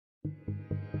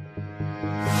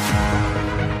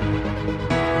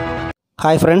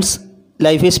Hi friends,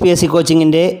 life is PSC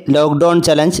കോച്ചിങ്ങിൻ്റെ lockdown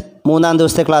challenge 3-ാം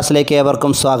ദിവസത്തെ ക്ലാസ്സിലേക്ക്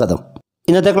ഏവർക്കും സ്വാഗതം.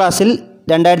 ഇന്നത്തെ ക്ലാസ്സിൽ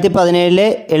 2017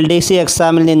 LDC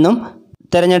എക്സാമിൽ നിന്നും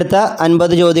തിരഞ്ഞെടുത്ത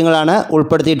 50 ചോദ്യങ്ങളാണ്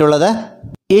ഉൾപ്പെടുത്തിയിട്ടുള്ളത്.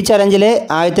 ഈ ചലഞ്ചിലെ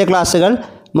ആദ്യത്തെ ക്ലാസ്സുകൾ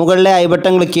മുകളിലെ ഐ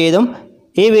ബട്ടൺ ക്ലിക്ക് ചെയ്തും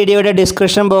ഈ വീഡിയോയുടെ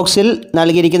ഡിസ്ക്രിപ്ഷൻ ബോക്സിൽ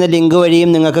നൽകിയിരിക്കുന്ന ലിങ്ക്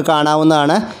വഴിയും നിങ്ങൾക്ക്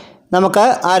കാണാവുന്നതാണ്. നമുക്ക്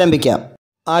ആരംഭിക്കാം.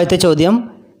 ആദ്യത്തെ ചോദ്യം: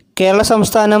 കേരള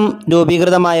സംസ്ഥാനം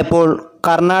രൂപീകൃതമായപ്പോൾ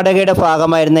കർണാടകയുടെ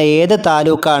ഭാഗമായിരുന്ന ഏത്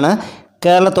താലൂക്കാണ്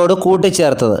കേരളത്തോട്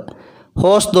കൂട്ടിച്ചേർത്തത്?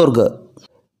 ഹോസ്ദുർഗ്.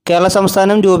 കേരള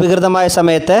സംസ്ഥാനം രൂപീകൃതമായ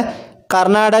സമയത്ത്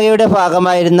കർണാടകയുടെ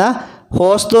ഭാഗമായിരുന്ന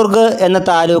ഹോസ്ദുർഗ് എന്ന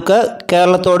താലൂക്ക്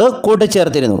കേരളത്തോട്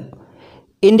കൂട്ടിച്ചേർത്തിരുന്നു.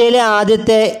 ഇന്ത്യയിലെ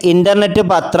ആദ്യത്തെ ഇൻ്റർനെറ്റ്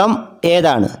പത്രം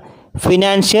ഏതാണ്?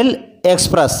 Financial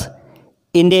express.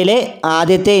 ഇന്ത്യയിലെ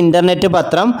ആദ്യത്തെ ഇൻ്റർനെറ്റ്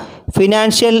പത്രം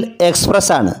ഫിനാൻഷ്യൽ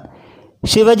എക്സ്പ്രസ് ആണ്.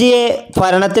 ശിവജിയെ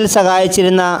ഭരണത്തിൽ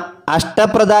സഹായിച്ചിരുന്ന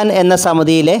അഷ്ടപ്രധാൻ എന്ന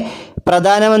സമിതിയിലെ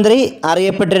പ്രധാനമന്ത്രി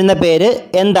അറിയപ്പെട്ടിരുന്ന പേര്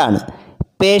എന്താണ്?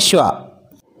 പേഷ്വ.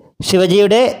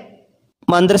 ശിവജിയുടെ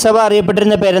മന്ത്രിസഭ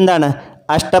അറിയപ്പെട്ടിരുന്ന പേരെന്താണ്?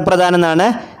 അഷ്ടപ്രധാൻ എന്നാണ്.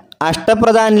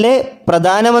 അഷ്ടപ്രധാനിലെ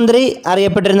പ്രധാനമന്ത്രി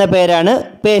അറിയപ്പെട്ടിരുന്ന പേരാണ്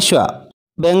പേഷ്വ.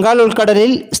 ബംഗാൾ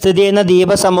ഉൾക്കടലിൽ സ്ഥിതി ചെയ്യുന്ന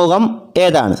ദ്വീപസമൂഹം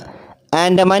ഏതാണ്?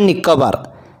 ആൻഡമാൻ നിക്കോബാർ.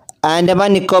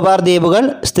 ആൻഡമാൻ നിക്കോബാർ ദ്വീപുകൾ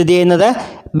സ്ഥിതി ചെയ്യുന്നത്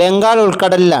ബംഗാൾ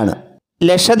ഉൾക്കടലിലാണ്.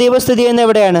 ലക്ഷദ്വീപ് സ്ഥിതി ചെയ്യുന്നത്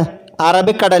എവിടെയാണ്?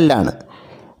 അറബിക്കടലിലാണ്.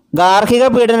 ഗാർഹിക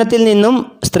പീഡനത്തിൽ നിന്നും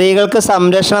സ്ത്രീകൾക്ക്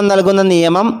സംരക്ഷണം നൽകുന്ന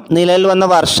നിയമം നിലവിൽ വന്ന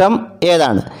വർഷം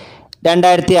ഏതാണ്?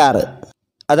 2006.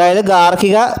 അതായത്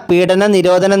ഗാർഹിക പീഡന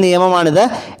നിരോധന നിയമമാണിത്.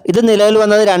 ഇത് നിലവിൽ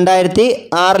വന്നത്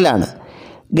 2006ലാണ്.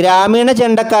 ഗ്രാമീണ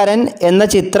ചെണ്ടക്കാരൻ എന്ന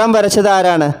ചിത്രം വരച്ചത്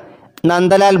ആരാണ്?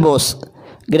 നന്ദലാൽ ബോസ്.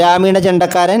 ഗ്രാമീണ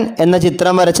ചെണ്ടക്കാരൻ എന്ന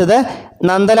ചിത്രം വരച്ചത്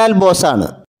നന്ദലാൽ ബോസാണ്.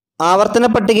 ആവർത്തന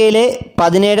പട്ടികയിലെ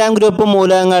 17-ാം ഗ്രൂപ്പ്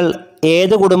മൂലകങ്ങൾ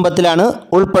ഏത് കുടുംബത്തിലാണ്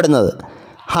ഉൾപ്പെടുന്നത്?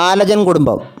 ഹാലജൻ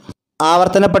കുടുംബം.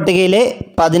 ആവർത്തന പട്ടികയിലെ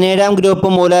 17-ാം ഗ്രൂപ്പ്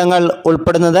മൂലകങ്ങൾ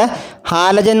ഉൾപ്പെടുന്നത്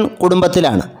ഹാലജൻ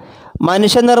കുടുംബത്തിലാണ്.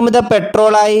 മനുഷ്യനിർമ്മിത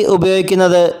പെട്രോളായി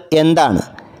ഉപയോഗിക്കുന്നത് എന്താണ്?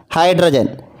 ഹൈഡ്രജൻ.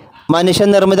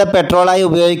 മനുഷ്യനിർമ്മിത പെട്രോളായി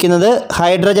ഉപയോഗിക്കുന്നത്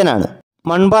ഹൈഡ്രജനാണ്.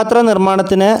 മൺപാത്ര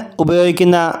നിർമ്മാണത്തിന്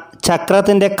ഉപയോഗിക്കുന്ന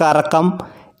ചക്രത്തിൻ്റെ കറക്കം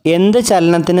എന്ത്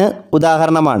ചലനത്തിന്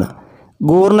ഉദാഹരണമാണ്?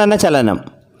 ഗൂർണന ചലനം.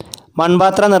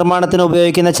 മൺപാത്ര നിർമ്മാണത്തിന്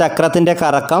ഉപയോഗിക്കുന്ന ചക്രത്തിൻ്റെ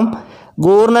കറക്കം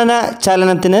ഗൂർണന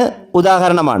ചലനത്തിന്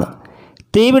ഉദാഹരണമാണ്.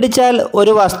 തീ പിടിച്ചാൽ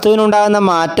ഒരു വസ്തുവിനുണ്ടാകുന്ന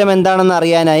മാറ്റം എന്താണെന്ന്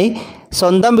അറിയാനായി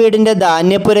സ്വന്തം വീടിൻ്റെ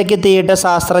ധാന്യപ്പുരയ്ക്ക് തീയിട്ട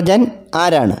ശാസ്ത്രജ്ഞൻ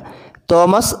ആരാണ്?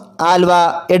 Thomas Alva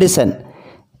Edison.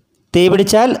 തീ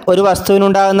പിടിച്ചാൽ ഒരു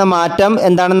വസ്തുവിനുണ്ടാകുന്ന മാറ്റം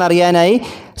എന്താണെന്ന് അറിയാനായി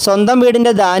സ്വന്തം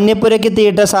വീടിൻ്റെ ധാന്യപ്പുരയ്ക്ക്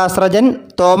തീയിട്ട ശാസ്ത്രജ്ഞൻ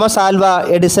തോമസ് ആൽവ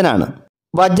എഡിസനാണ്.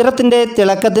 വജ്രത്തിൻ്റെ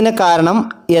തിളക്കത്തിന് കാരണം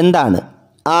എന്താണ്?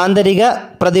 ആന്തരിക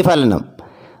പ്രതിഫലനം.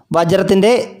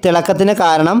 വജ്രത്തിൻ്റെ തിളക്കത്തിന്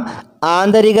കാരണം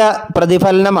ആന്തരിക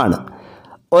പ്രതിഫലനമാണ്.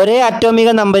 ഒരേ അറ്റോമിക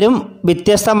നമ്പരും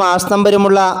വ്യത്യസ്ത മാസ്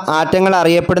നമ്പരുമുള്ള ആറ്റങ്ങൾ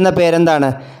അറിയപ്പെടുന്ന പേരെന്താണ്?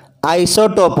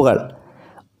 ഐസോടോപ്പുകൾ.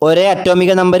 ഒരേ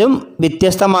അറ്റോമിക നമ്പരും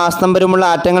വ്യത്യസ്ത മാസ് നമ്പരുമുള്ള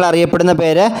ആറ്റങ്ങൾ അറിയപ്പെടുന്ന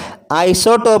പേര്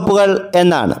ഐസോടോപ്പുകൾ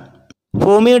എന്നാണ്.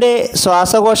 ഭൂമിയുടെ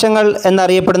ശ്വാസകോശങ്ങൾ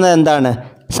എന്നറിയപ്പെടുന്നത് എന്താണ്?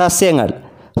 സസ്യങ്ങൾ.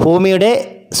 ഭൂമിയുടെ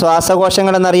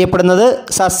ശ്വാസകോശങ്ങൾ എന്നറിയപ്പെടുന്നത്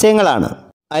സസ്യങ്ങളാണ്.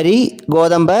 അരി,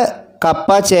 ഗോതമ്പ്,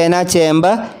 കപ്പ, ചേന,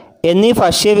 ചേമ്പ് എന്നീ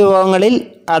ഭക്ഷ്യവിഭവങ്ങളിൽ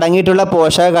അടങ്ങിയിട്ടുള്ള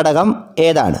പോഷക ഘടകം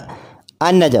ഏതാണ്?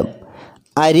 അന്നജം.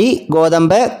 അരി,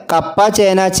 ഗോതമ്പ്, കപ്പ,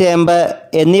 ചേന, ചേമ്പ്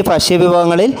എന്നീ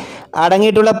ഭക്ഷ്യവിഭവങ്ങളിൽ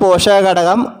അടങ്ങിയിട്ടുള്ള പോഷക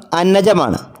ഘടകം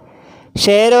അന്നജമാണ്.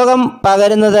 ക്ഷയരോഗം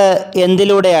പകരുന്നത്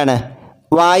എന്തിലൂടെയാണ്?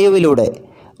 വായുവിലൂടെ.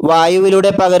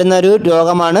 വായുവിലൂടെ പകരുന്ന ഒരു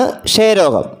രോഗമാണ്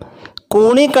ക്ഷയരോഗം.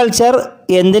 കൂണി കൾച്ചർ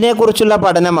എന്തിനെക്കുറിച്ചുള്ള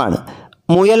പഠനമാണ്?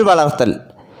 മുയൽ വളർത്തൽ.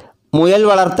 മുയൽ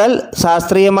വളർത്തൽ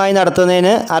ശാസ്ത്രീയമായി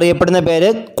നടത്തുന്നതിന് അറിയപ്പെടുന്ന പേര്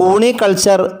കൂണി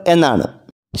കൾച്ചർ എന്നാണ്.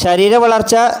 ശരീര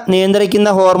വളർച്ച നിയന്ത്രിക്കുന്ന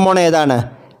ഹോർമോൺ ഏതാണ്?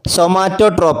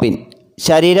 സൊമാറ്റോട്രോപ്പിൻ.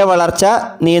 ശരീര വളർച്ച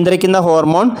നിയന്ത്രിക്കുന്ന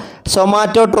ഹോർമോൺ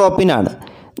സൊമാറ്റോട്രോപ്പിനാണ്.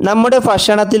 നമ്മുടെ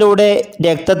ഭക്ഷണത്തിലൂടെ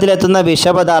രക്തത്തിലെത്തുന്ന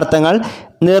വിഷപദാർത്ഥങ്ങൾ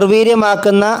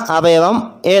നിർവീര്യമാക്കുന്ന അവയവം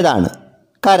ഏതാണ്?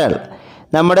 കരൾ.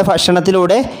 നമ്മുടെ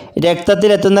ഭക്ഷണത്തിലൂടെ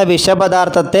രക്തത്തിലെത്തുന്ന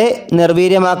വിഷപദാർത്ഥത്തെ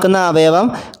നിർവീര്യമാക്കുന്ന അവയവം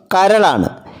കരളാണ്.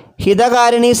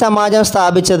 ഹിതകാരിണി സമാജം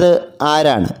സ്ഥാപിച്ചത്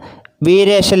ആരാണ്?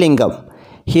 വീരേശലിംഗം.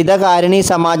 ഹിതകാരിണി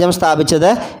സമാജം സ്ഥാപിച്ചത്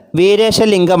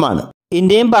വീരേശലിംഗമാണ്.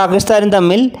 ഇന്ത്യയും പാകിസ്ഥാനും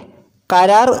തമ്മിൽ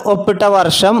കരാർ ഒപ്പിട്ട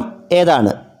വർഷം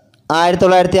ഏതാണ്?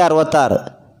 1966.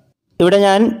 ഇവിടെ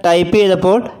ഞാൻ ടൈപ്പ്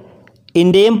ചെയ്തപ്പോൾ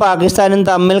ഇന്ത്യയും പാകിസ്ഥാനും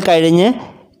തമ്മിൽ കഴിഞ്ഞ്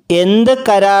എന്ത്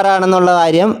കരാറാണെന്നുള്ള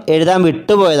കാര്യം എഴുതാൻ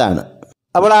വിട്ടുപോയതാണ്.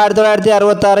 അപ്പോൾ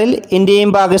 1966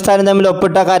 ഇന്ത്യയും പാകിസ്ഥാനും തമ്മിൽ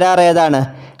ഒപ്പിട്ട കരാർ ഏതാണ്?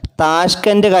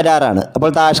 താഷ്കൻഡ് കരാറാണ്. അപ്പോൾ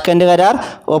താഷ്കൻഡ് കരാർ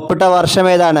ഒപ്പിട്ട വർഷം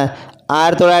ഏതാണ്?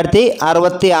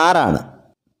 1966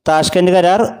 താഷ്കൻഡ്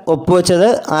കരാർ ഒപ്പുവെച്ചത്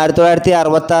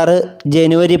 1966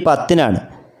 ജനുവരി 10.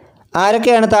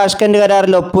 ആരൊക്കെയാണ് താഷ്കൻഡ്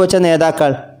കരാറിൽ ഒപ്പുവെച്ച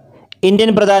നേതാക്കൾ? ഇന്ത്യൻ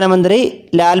പ്രധാനമന്ത്രി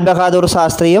ലാൽ ബഹാദൂർ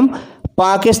ശാസ്ത്രിയും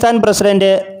പാകിസ്ഥാൻ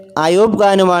പ്രസിഡന്റ് അയൂബ്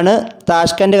ഖാനുമാണ്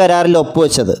താഷ്കൻഡ് കരാറിൽ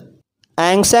ഒപ്പുവെച്ചത്.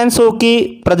 ആങ് സാൻ സൂക്കി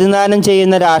പ്രതിനിധാനം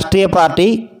ചെയ്യുന്ന രാഷ്ട്രീയ പാർട്ടി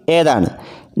ഏതാണ്?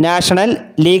 National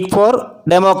league four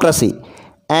democracy.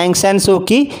 Aung San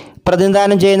സൂക്കി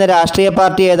പ്രതിനിധാനം ചെയ്യുന്ന രാഷ്ട്രീയ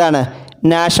പാർട്ടി ഏതാണ്?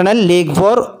 National league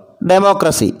four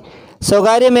democracy.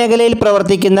 സ്വകാര്യ മേഖലയിൽ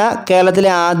പ്രവർത്തിക്കുന്ന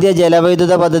കേരളത്തിലെ ആദ്യ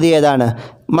ജലവൈദ്യുത പദ്ധതി ഏതാണ്?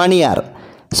 മണിയാർ.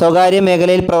 സ്വകാര്യ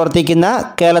മേഖലയിൽ പ്രവർത്തിക്കുന്ന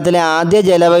കേരളത്തിലെ ആദ്യ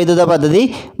ജലവൈദ്യുത പദ്ധതി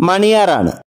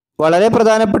മണിയാറാണ്. വളരെ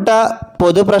പ്രധാനപ്പെട്ട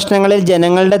പൊതുപ്രശ്നങ്ങളിൽ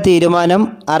ജനങ്ങളുടെ തീരുമാനം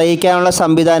അറിയിക്കാനുള്ള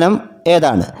സംവിധാനം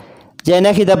ഏതാണ്?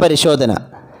 ജനഹിത പരിശോധന.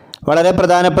 വളരെ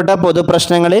പ്രധാനപ്പെട്ട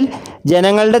പൊതുപ്രശ്നങ്ങളിൽ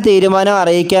ജനങ്ങളുടെ തീരുമാനം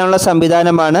അറിയിക്കാനുള്ള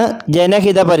സംവിധാനമാണ്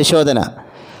ജനഹിത പരിശോധന.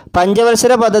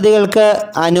 പഞ്ചവത്സര പദ്ധതികൾക്ക്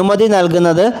അനുമതി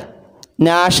നൽകുന്നത്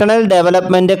നാഷണൽ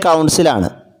ഡെവലപ്മെൻറ്റ് കൗൺസിലാണ്.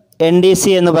 NDC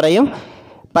എന്ന് പറയും.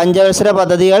 പഞ്ചവത്സര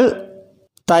പദ്ധതികൾ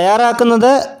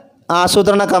തയ്യാറാക്കുന്നത്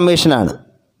ആസൂത്രണ കമ്മീഷനാണ്.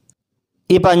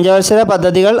 ഈ പഞ്ചവത്സര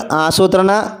പദ്ധതികൾ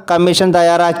ആസൂത്രണ കമ്മീഷൻ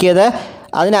തയ്യാറാക്കിയത്,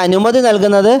 അതിന് അനുമതി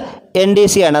നൽകുന്നത്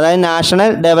NDC ആണ്, അതായത് നാഷണൽ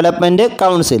ഡെവലപ്മെൻറ്റ്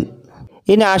കൗൺസിൽ.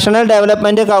 ഈ നാഷണൽ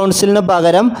ഡെവലപ്മെൻറ്റ് കൗൺസിലിന്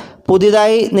പകരം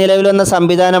പുതിയതായി നിലവിൽ വന്ന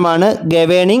സംവിധാനമാണ്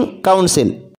ഗവേണിംഗ് കൗൺസിൽ.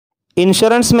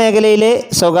 ഇൻഷുറൻസ് മേഖലയിലെ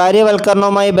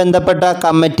സ്വകാര്യവൽക്കരണവുമായി ബന്ധപ്പെട്ട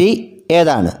കമ്മിറ്റി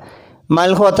ഏതാണ്?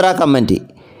 മൽഹോത്ര കമ്മിറ്റി.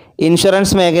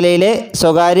 ഇൻഷുറൻസ് മേഖലയിലെ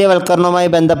സ്വകാര്യവൽക്കരണവുമായി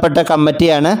ബന്ധപ്പെട്ട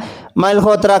കമ്മിറ്റിയാണ്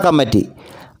മൽഹോത്ര കമ്മിറ്റി.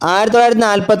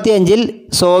 1945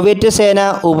 സോവിയറ്റ് സേന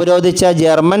ഉപരോധിച്ച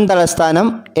ജർമ്മൻ തലസ്ഥാനം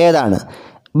ഏതാണ്?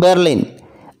 ബെർലിൻ.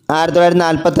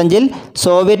 1945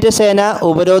 സോവിയറ്റ് സേന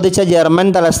ഉപരോധിച്ച ജർമ്മൻ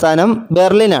തലസ്ഥാനം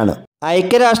ബെർലിനാണ്.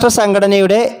 ഐക്യരാഷ്ട്ര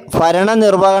സംഘടനയുടെ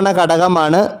ഭരണനിർവഹണ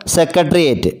ഘടകമാണ്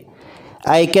സെക്രട്ടേറിയറ്റ്.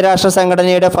 ഐക്യരാഷ്ട്ര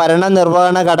സംഘടനയുടെ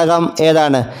ഭരണനിർവഹണ ഘടകം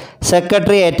ഏതാണ്?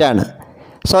 സെക്രട്ടേറിയറ്റാണ്.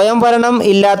 സ്വയംഭരണം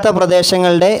ഇല്ലാത്ത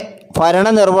പ്രദേശങ്ങളുടെ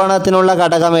ഭരണനിർവഹണത്തിനുള്ള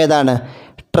ഘടകം ഏതാണ്?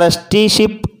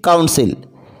 Trusteeship council.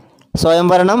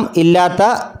 സ്വയംഭരണം ഇല്ലാത്ത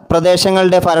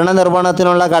പ്രദേശങ്ങളുടെ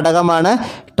ഭരണനിർവഹണത്തിനുള്ള ഘടകമാണ്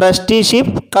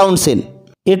ട്രസ്റ്റിഷിപ്പ് കൗൺസിൽ.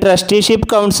 ഈ ട്രസ്റ്റിഷിപ്പ്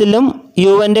കൗൺസിലും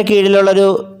UN കീഴിലുള്ളൊരു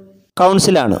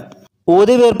കൗൺസിലാണ്.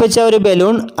 ഊതി വീർപ്പിച്ച ഒരു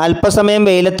ബലൂൺ അല്പസമയം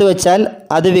വെയിലത്ത് വെച്ചാൽ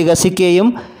അത് വികസിക്കുകയും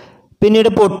പിന്നീട്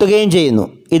പൊട്ടുകയും ചെയ്യുന്നു.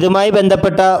 ഇതുമായി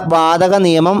ബന്ധപ്പെട്ട വാതക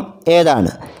നിയമം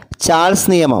ഏതാണ്? ചാൾസ്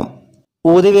നിയമം.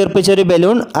 ഊതി വീർപ്പിച്ചൊരു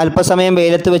ബലൂൺ അല്പസമയം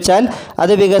വെയിലത്ത് വെച്ചാൽ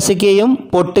അത് വികസിക്കുകയും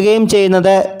പൊട്ടുകയും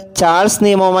ചെയ്യുന്നത് ചാൾസ്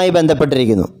നിയമവുമായി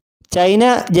ബന്ധപ്പെട്ടിരിക്കുന്നു. ചൈന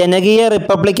ജനകീയ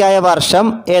റിപ്പബ്ലിക്കായ വർഷം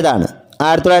ഏതാണ്?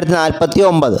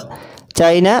 1949.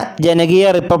 ചൈന ജനകീയ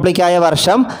റിപ്പബ്ലിക്കായ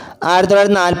വർഷം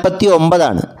 1949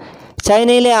 ആണ്.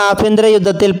 ചൈനയിലെ ആഭ്യന്തര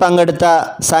യുദ്ധത്തിൽ പങ്കെടുത്ത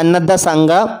സന്നദ്ധ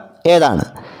സംഘം ഏതാണ്?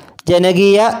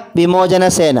 ജനകീയ വിമോചന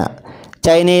സേന.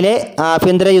 ചൈനയിലെ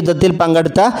ആഭ്യന്തര യുദ്ധത്തിൽ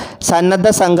പങ്കെടുത്ത സന്നദ്ധ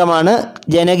സംഘമാണ്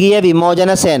ജനകീയ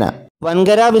വിമോചന സേന.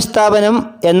 വൻകര വിസ്ഥാപനം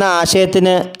എന്ന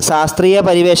ആശയത്തിന് ശാസ്ത്രീയ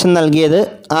പരിവേഷം നൽകിയത്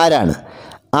ആരാണ്?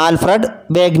 Alfred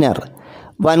Wegener.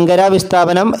 വൻകര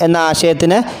വിസ്ഥാപനം എന്ന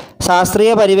ആശയത്തിന്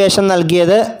ശാസ്ത്രീയ പരിവേഷം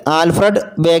നൽകിയത് ആൽഫ്രഡ്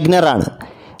വേഗ്നറാണ്.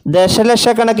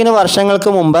 ദശലക്ഷക്കണക്കിന്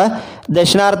വർഷങ്ങൾക്ക് മുമ്പ്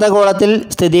ദക്ഷിണാർദ്ധഗോളത്തിൽ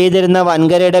സ്ഥിതി ചെയ്തിരുന്ന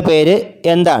വൻകരയുടെ പേര്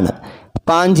എന്താണ്?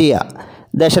 പാഞ്ചിയ.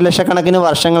 ദശലക്ഷക്കണക്കിന്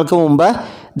വർഷങ്ങൾക്ക് മുമ്പ്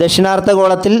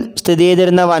ദക്ഷിണാർദ്ധഗോളത്തിൽ സ്ഥിതി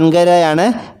ചെയ്തിരുന്ന വൻകരയാണ്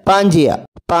പാഞ്ചിയ.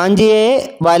 പാഞ്ചിയയെ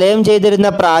വലയം ചെയ്തിരുന്ന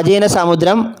പ്രാചീന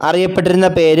സമുദ്രം അറിയപ്പെട്ടിരുന്ന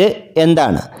പേര്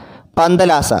എന്താണ്?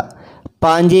 പന്തലാസ.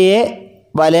 പാഞ്ചിയയെ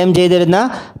വലയം ചെയ്തിരുന്ന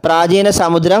പ്രാചീന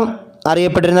സമുദ്രം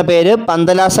അറിയപ്പെട്ടിരുന്ന പേര്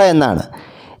പന്തലാസ എന്നാണ്.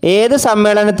 ഏത്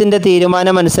സമ്മേളനത്തിൻ്റെ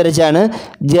തീരുമാനമനുസരിച്ചാണ്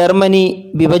ജർമ്മനി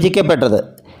വിഭജിക്കപ്പെട്ടത്?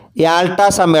 യാൾട്ട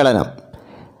സമ്മേളനം.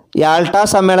 യാൾട്ട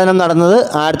സമ്മേളനം നടന്നത്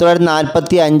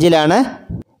 1945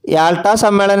 യാൾട്ട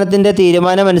സമ്മേളനത്തിൻ്റെ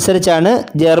തീരുമാനമനുസരിച്ചാണ്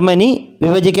ജർമ്മനി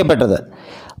വിഭജിക്കപ്പെട്ടത്.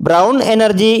 ബ്രൗൺ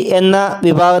എനർജി എന്ന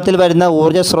വിഭാഗത്തിൽ വരുന്ന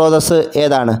ഊർജ്ജ സ്രോതസ്സ്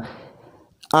ഏതാണ്?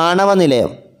 ആണവ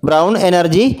നിലയം. ബ്രൗൺ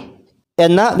എനർജി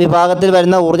എന്ന വിഭാഗത്തിൽ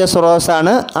വരുന്ന ഊർജ്ജ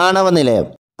സ്രോതസ്സാണ് ആണവ നിലയം.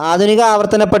 ആധുനിക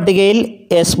ആവർത്തന പട്ടികയിൽ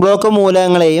S ബ്ലോക്ക്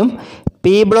മൂലകങ്ങളെയും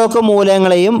P ബ്ലോക്ക്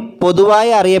മൂലകങ്ങളെയും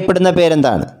പൊതുവായി അറിയപ്പെടുന്ന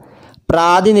പേരെന്താണ്?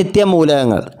 പ്രാതിനിധ്യ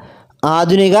മൂലകങ്ങൾ.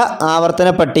 ആധുനിക ആവർത്തന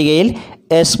പട്ടികയിൽ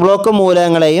S ബ്ലോക്ക്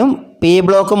മൂലകങ്ങളെയും P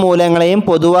ബ്ലോക്ക് മൂലകങ്ങളെയും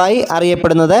പൊതുവായി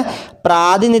അറിയപ്പെടുന്നത്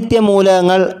പ്രാതിനിധ്യ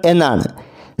മൂലകങ്ങൾ എന്നാണ്.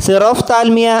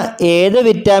 സിറോഫ്താൽമിയ ഏത്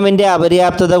വിറ്റാമിൻ്റെ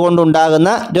അപര്യാപ്തത കൊണ്ടുണ്ടാകുന്ന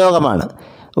രോഗമാണ്?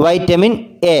 Vitamin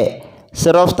A.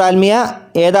 സിറോഫ്താൽമിയ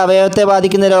ഏത് അവയവത്തെ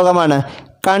ബാധിക്കുന്ന രോഗമാണ്?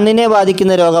 കണ്ണിനെ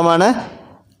ബാധിക്കുന്ന രോഗമാണ്.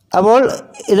 അപ്പോൾ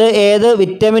ഇത് ഏത്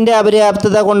വിറ്റമിൻ്റെ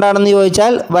അപര്യാപ്തത കൊണ്ടാണെന്ന്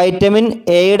ചോദിച്ചാൽ വൈറ്റമിൻ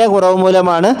എയുടെ കുറവ്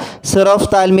മൂലമാണ്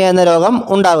സിറോഫ്താൽമിയ എന്ന രോഗം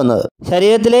ഉണ്ടാകുന്നത്.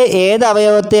 ശരീരത്തിലെ ഏത്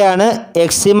അവയവത്തെയാണ്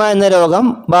എക്സിമ എന്ന രോഗം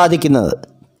ബാധിക്കുന്നത്?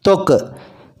 ത്വക്ക്.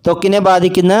 ത്വക്കിനെ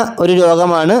ബാധിക്കുന്ന ഒരു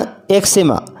രോഗമാണ് എക്സിമ.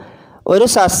 ഒരു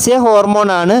സസ്യ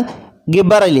ഹോർമോണാണ്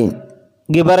ഗിബറലിൻ.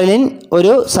 ഗിബറലിൻ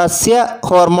ഒരു സസ്യ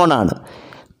ഹോർമോണാണ്.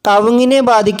 കവുങ്ങിനെ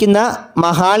ബാധിക്കുന്ന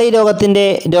മഹാളി രോഗത്തിൻ്റെ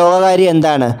രോഗകാരി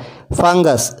എന്താണ്?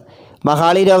 ഫംഗസ്.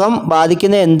 മഹാളി രോഗം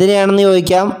ബാധിക്കുന്ന എന്തിനെയാണെന്ന്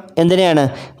ചോദിക്കാം. എന്തിനെയാണ്?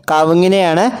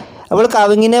 കവുങ്ങിനെയാണ്. അപ്പോൾ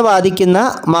കവുങ്ങിനെ ബാധിക്കുന്ന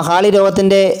മഹാളി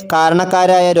രോഗത്തിൻ്റെ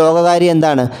കാരണക്കാരായ രോഗകാരി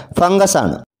എന്താണ്?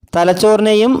 ഫംഗസാണ്.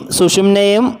 തലച്ചോറിനെയും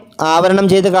സുഷുമ്നെയും ആവരണം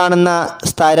ചെയ്ത് കാണുന്ന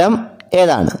സ്ഥലം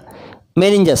ഏതാണ്?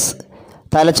 മെനിഞ്ചസ്.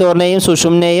 തലച്ചോറിനെയും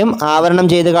സുഷുമ്നെയും ആവരണം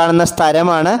ചെയ്ത് കാണുന്ന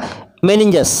സ്ഥലമാണ്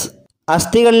മെനിഞ്ചസ്.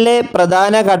 അസ്ഥികളിലെ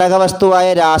പ്രധാന ഘടകവസ്തുവായ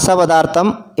രാസപദാർത്ഥം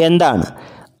എന്താണ്?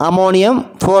 Ammonium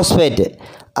phosphate.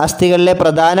 അസ്ഥികളിലെ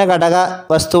പ്രധാന ഘടക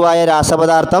വസ്തുവായ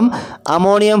രാസപദാർത്ഥം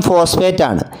അമോണിയം ഫോസ്ഫേറ്റ്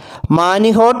ആണ്.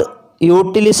 മാനിഹോട്ട്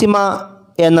യൂട്ടിലിസിമ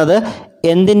എന്നത്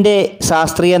എന്തിൻ്റെ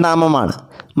ശാസ്ത്രീയ നാമമാണ്?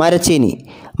 മരച്ചീനി.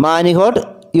 മാനിഹോട്ട്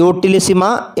യൂട്ടിലിസിമ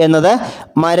എന്നത്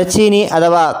മരച്ചീനി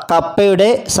അഥവാ കപ്പയുടെ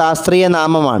ശാസ്ത്രീയ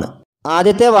നാമമാണ്.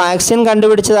 ആദ്യത്തെ വാക്സിൻ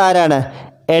കണ്ടുപിടിച്ചത് ആരാണ്?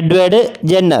 Edward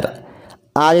Jenner.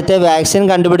 ആദ്യത്തെ വാക്സിൻ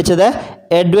കണ്ടുപിടിച്ചത്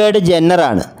എഡ്വേർഡ്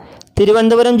ജെന്നറാണ്.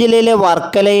 തിരുവനന്തപുരം ജില്ലയിലെ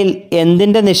വർക്കലയിൽ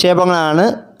എന്തിൻ്റെ നിക്ഷേപങ്ങളാണ്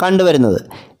കണ്ടുവരുന്നത്?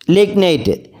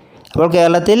 ലിഗ്നൈറ്റ്. അപ്പോൾ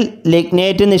കേരളത്തിൽ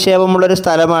ലിഗ്നൈറ്റ് നിക്ഷേപമുള്ളൊരു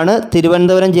സ്ഥലമാണ്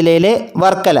തിരുവനന്തപുരം ജില്ലയിലെ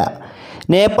വർക്കല.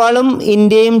 നേപ്പാളും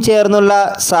ഇന്ത്യയും ചേർന്നുള്ള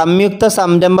സംയുക്ത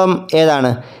സംരംഭം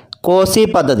ഏതാണ്? കോസി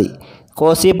പദ്ധതി.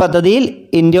 കോസി പദ്ധതിയിൽ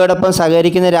ഇന്ത്യയോടൊപ്പം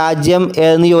സഹകരിക്കുന്ന രാജ്യം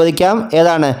ഏതെന്ന് ചോദിക്കാം.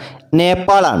 ഏതാണ്?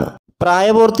 നേപ്പാളാണ്.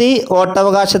 പ്രായപൂർത്തി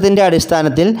വോട്ടവകാശത്തിൻ്റെ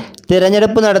അടിസ്ഥാനത്തിൽ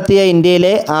തിരഞ്ഞെടുപ്പ് നടത്തിയ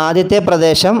ഇന്ത്യയിലെ ആദ്യത്തെ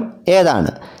പ്രദേശം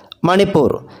ഏതാണ്?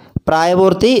 മണിപ്പൂർ.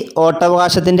 പ്രായപൂർത്തി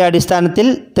വോട്ടവകാശത്തിൻ്റെ അടിസ്ഥാനത്തിൽ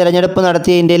തിരഞ്ഞെടുപ്പ്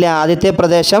നടത്തിയ ഇന്ത്യയിലെ ആദ്യത്തെ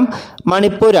പ്രദേശം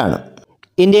മണിപ്പൂരാണ്.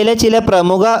 ഇന്ത്യയിലെ ചില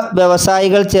പ്രമുഖ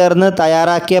വ്യവസായികൾ ചേർന്ന്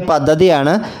തയ്യാറാക്കിയ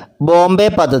പദ്ധതിയാണ് ബോംബെ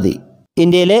പദ്ധതി.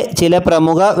 ഇന്ത്യയിലെ ചില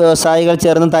പ്രമുഖ വ്യവസായികൾ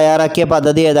ചേർന്ന് തയ്യാറാക്കിയ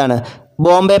പദ്ധതി ഏതാണ്?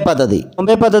 ബോംബെ പദ്ധതി.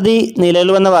 ബോംബെ പദ്ധതി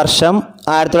നിലവിൽ വന്ന വർഷം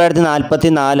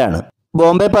 1944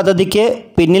 ബോംബെ പദ്ധതിക്ക്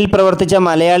പിന്നിൽ പ്രവർത്തിച്ച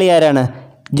മലയാളി ആരാണ്?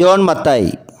 ജോൺ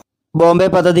മത്തായി. ബോംബെ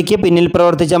പദ്ധതിക്ക് പിന്നിൽ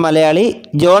പ്രവർത്തിച്ച മലയാളി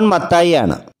ജോൺ മത്തായി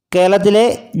ആണ്. കേരളത്തിലെ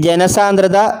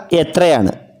ജനസാന്ദ്രത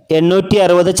എത്രയാണ്?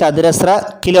 860 ചതുരശ്ര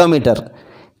കിലോമീറ്റർ.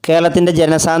 കേരളത്തിൻ്റെ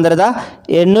ജനസാന്ദ്രത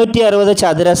 860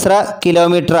 ചതുരശ്ര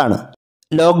കിലോമീറ്ററാണ്.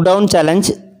 ലോക്ക്ഡൗൺ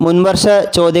ചലഞ്ച് മുൻവർഷ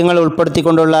ചോദ്യങ്ങൾ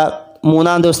ഉൾപ്പെടുത്തിക്കൊണ്ടുള്ള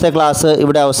 3-ാം ദിവസത്തെ ക്ലാസ്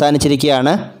ഇവിടെ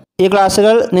അവസാനിച്ചിരിക്കുകയാണ്. ഈ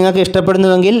ക്ലാസ്സുകൾ നിങ്ങൾക്ക്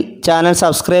ഇഷ്ടപ്പെടുന്നുവെങ്കിൽ ചാനൽ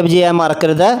സബ്സ്ക്രൈബ് ചെയ്യാൻ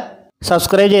മറക്കരുത്.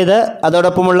 സബ്സ്ക്രൈബ് ചെയ്ത്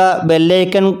അതോടൊപ്പമുള്ള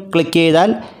ബെല്ലൈക്കൺ ക്ലിക്ക്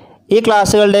ചെയ്താൽ ഈ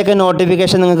ക്ലാസ്സുകളുടെയൊക്കെ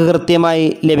നോട്ടിഫിക്കേഷൻ നിങ്ങൾക്ക് കൃത്യമായി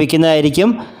ലഭിക്കുന്നതായിരിക്കും.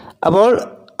 അപ്പോൾ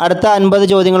അടുത്ത 50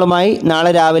 ചോദ്യങ്ങളുമായി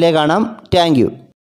നാളെ രാവിലെ കാണാം. Thank you.